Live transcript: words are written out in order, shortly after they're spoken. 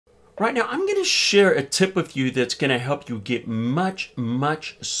Right now, I'm going to share a tip with you that's going to help you get much,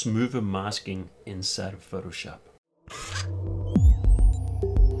 much smoother masking inside of Photoshop.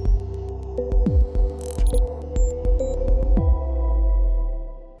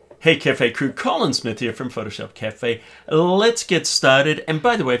 Hey Cafe crew, Colin Smith here from photoshopCAFE. Let's get started. And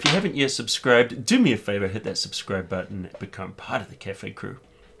by the way, if you haven't yet subscribed, do me a favor, hit that subscribe button and become part of the Cafe crew.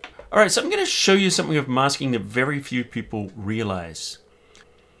 Alright, so I'm going to show you something of masking that very few people realize.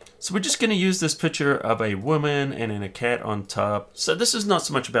 So we're just going to use this picture of a woman and then a cat on top. So this is not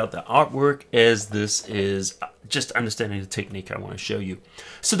so much about the artwork as this is just understanding the technique I want to show you.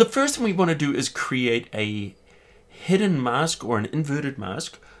 So the first thing we want to do is create a hidden mask or an inverted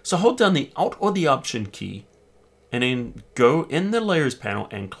mask. So hold down the Alt or the Option key and then go in the Layers panel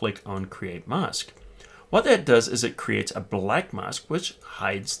and click on Create Mask. What that does is it creates a black mask which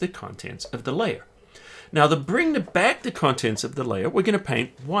hides the contents of the layer. Now to bring back the contents of the layer, we're going to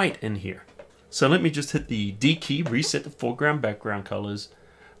paint white in here. So let me just hit the D key, reset the foreground, background colors.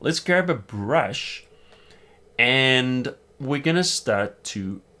 Let's grab a brush and we're going to start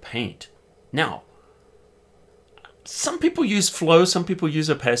to paint. Now, some people use flow, some people use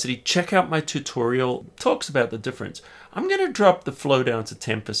opacity. Check out my tutorial, it talks about the difference. I'm going to drop the flow down to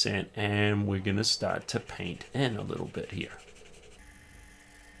 10% and we're going to start to paint in a little bit here.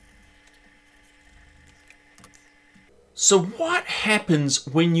 So what happens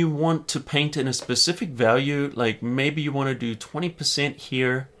when you want to paint in a specific value, like maybe you want to do 20%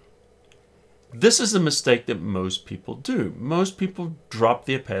 here? This is a mistake that most people do. Most people drop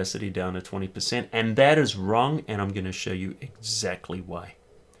the opacity down to 20%, and that is wrong, and I'm going to show you exactly why.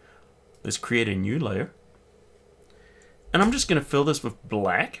 Let's create a new layer. And I'm just going to fill this with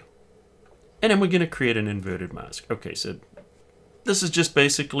black, and then we're going to create an inverted mask. Okay, so this is just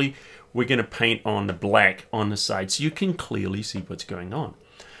basically, we're going to paint on the black on the side so you can clearly see what's going on.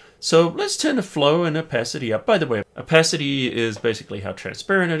 So let's turn the flow and opacity up. By the way, opacity is basically how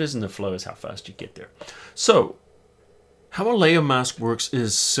transparent it is and the flow is how fast you get there. So how a layer mask works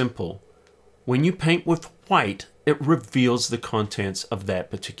is simple. When you paint with white, it reveals the contents of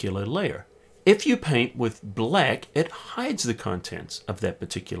that particular layer. If you paint with black, it hides the contents of that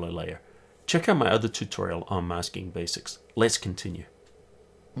particular layer. Check out my other tutorial on masking basics. Let's continue.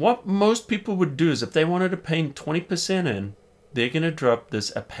 What most people would do is if they wanted to paint 20% in, they're going to drop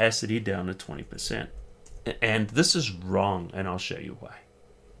this opacity down to 20%. And this is wrong, and I'll show you why.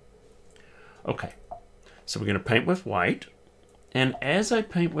 Okay, so we're going to paint with white. And as I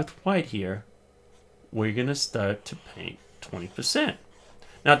paint with white here, we're going to start to paint 20%.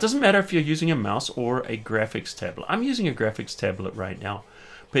 Now, it doesn't matter if you're using a mouse or a graphics tablet. I'm using a graphics tablet right now.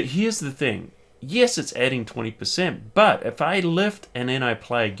 But here's the thing. Yes, it's adding 20%, but if I lift and then I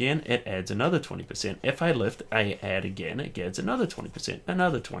apply again, it adds another 20%. If I lift, I add again, it adds another 20%,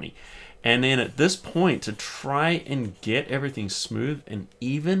 another 20. And then at this point, to try and get everything smooth and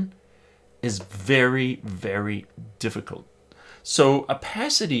even is very, very difficult. So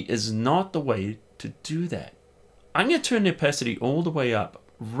opacity is not the way to do that. I'm going to turn the opacity all the way up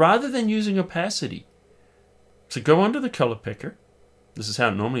rather than using opacity. So go under the color picker. This is how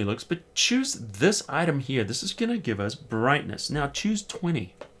it normally looks, but choose this item here. This is going to give us brightness. Now choose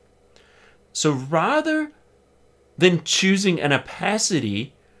 20. So rather than choosing an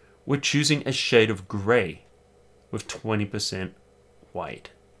opacity, we're choosing a shade of gray with 20%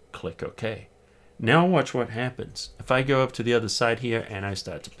 white. Click OK. Now watch what happens. If I go up to the other side here and I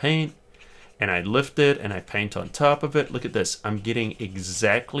start to paint, and I lift it and I paint on top of it, look at this. I'm getting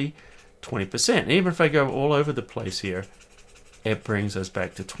exactly 20%. And even if I go all over the place here, it brings us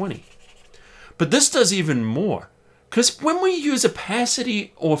back to 20. But this does even more. Because when we use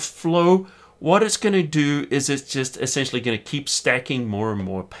opacity or flow, what it's going to do is it's just essentially going to keep stacking more and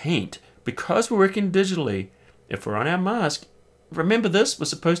more paint. Because we're working digitally, if we're on our mask, remember this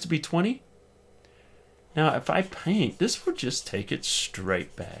was supposed to be 20? Now if I paint, this will just take it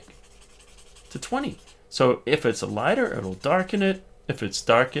straight back to 20. So if it's lighter, it'll darken it. If it's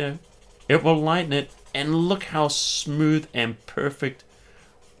darker, it will lighten it. And look how smooth and perfect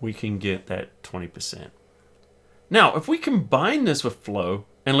we can get that 20%. Now, if we combine this with flow,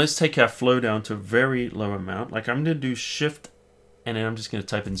 and let's take our flow down to a very low amount, like I'm going to do Shift, and then I'm just going to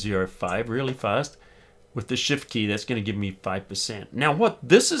type in 0.5 really fast. With the Shift key, that's going to give me 5%. Now, what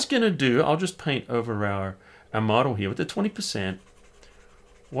this is going to do, I'll just paint over our model here with the 20%.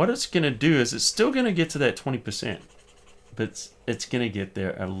 What it's going to do is it's still going to get to that 20%. But it's going to get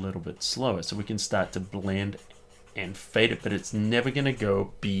there a little bit slower. So we can start to blend and fade it, but it's never going to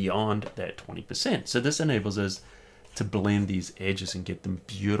go beyond that 20%. So this enables us to blend these edges and get them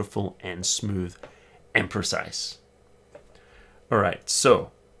beautiful and smooth and precise. All right,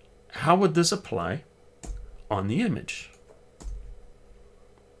 so how would this apply on the image?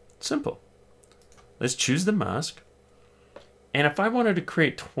 Simple. Let's choose the mask. And if I wanted to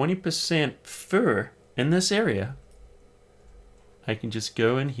create 20% fur in this area, I can just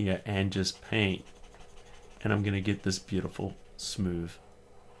go in here and just paint. And I'm going to get this beautiful, smooth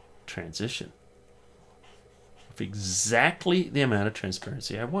transition of exactly the amount of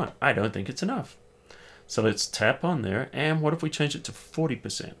transparency I want. I don't think it's enough. So let's tap on there. And what if we change it to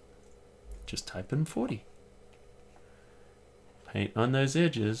 40%? Just type in 40. Paint on those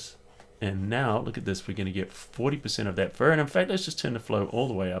edges. And now, look at this, we're going to get 40% of that fur. And in fact, let's just turn the flow all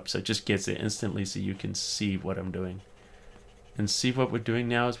the way up so it just gets there instantly so you can see what I'm doing. And see what we're doing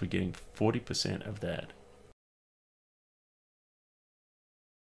now is we're getting 40% of that.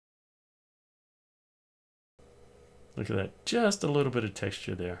 Look at that, just a little bit of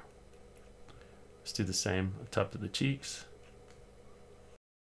texture there. Let's do the same on top of the cheeks.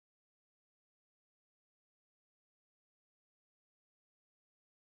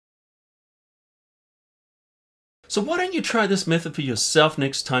 So why don't you try this method for yourself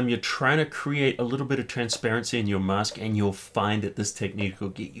next time you're trying to create a little bit of transparency in your mask, and you'll find that this technique will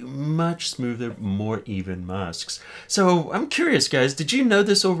get you much smoother, more even masks. So I'm curious, guys, did you know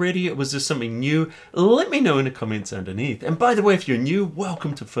this already? Or was this something new? Let me know in the comments underneath. And by the way, if you're new,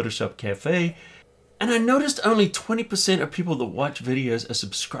 welcome to Photoshop Cafe. And I noticed only 20% of people that watch videos are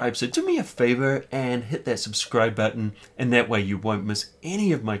subscribed. So do me a favor and hit that subscribe button, and that way you won't miss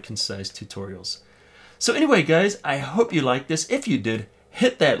any of my concise tutorials. So anyway, guys, I hope you liked this. If you did,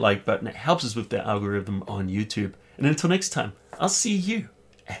 hit that like button. It helps us with the algorithm on YouTube. And until next time, I'll see you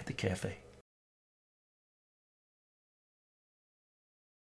at the cafe.